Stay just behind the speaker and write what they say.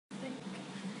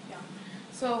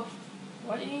So,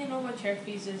 what you need to know about chair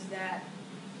freeze is that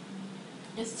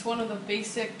it's one of the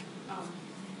basic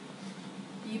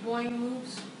b-boying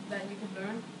moves that you can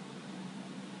learn,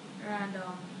 and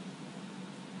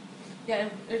yeah,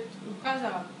 it requires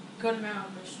a good amount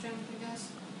of wrist strength, I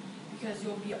guess, because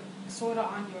you'll be sort of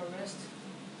on your wrist.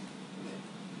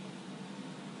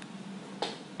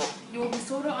 You'll be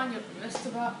sort of on your wrist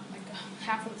about like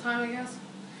half of the time, I guess.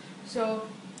 So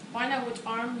find out which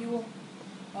arm you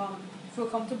feel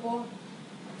comfortable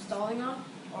stalling on,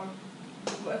 or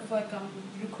if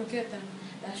you cricket, then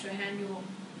that's your hand you'll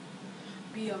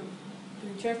be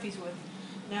doing chair freeze with.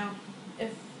 Now,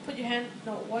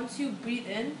 once you breathe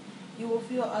in, you will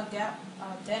feel a gap,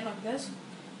 dent like this.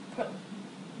 Put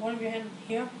one of your hand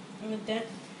here in the dent,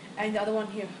 and the other one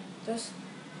here, just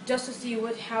to see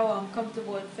how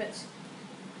comfortable it fits.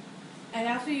 And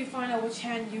after you find out which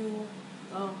hand you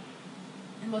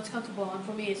and what's comfortable on,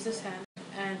 for me it's this hand,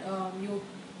 and you'll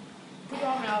put your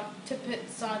arm out, tip it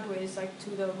sideways, like to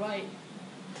the right.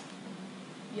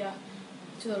 Yeah,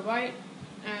 to the right,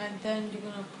 and then you're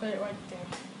gonna put it right there.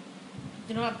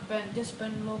 Do not bend, just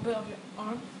bend a little bit of your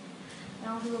arm.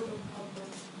 Now do a little bit of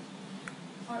this.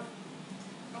 Alright,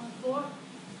 on the floor.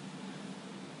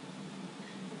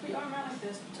 Put your arm out like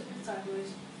this, tip it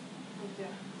sideways, right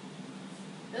there.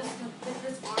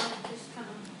 This arm, just kind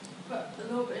of put a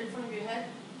little bit in front of your head,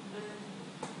 and then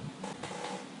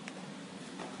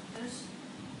this.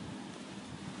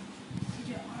 Put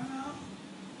your arm out.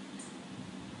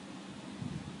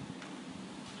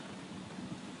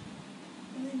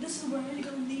 And then this is where you're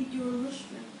going to need your wrist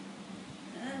strength.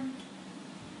 And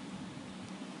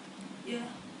yeah,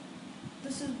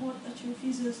 this is what a chair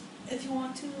freeze is. If you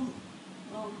want to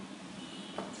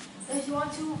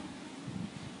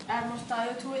add more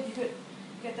style to it, you could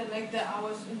get the leg that I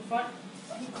was in front,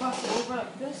 you cross it over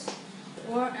like this,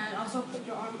 and also put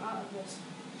your arm out like this.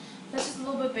 That's just a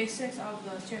little bit basics of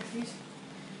the chair freeze.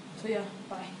 So yeah,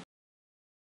 bye.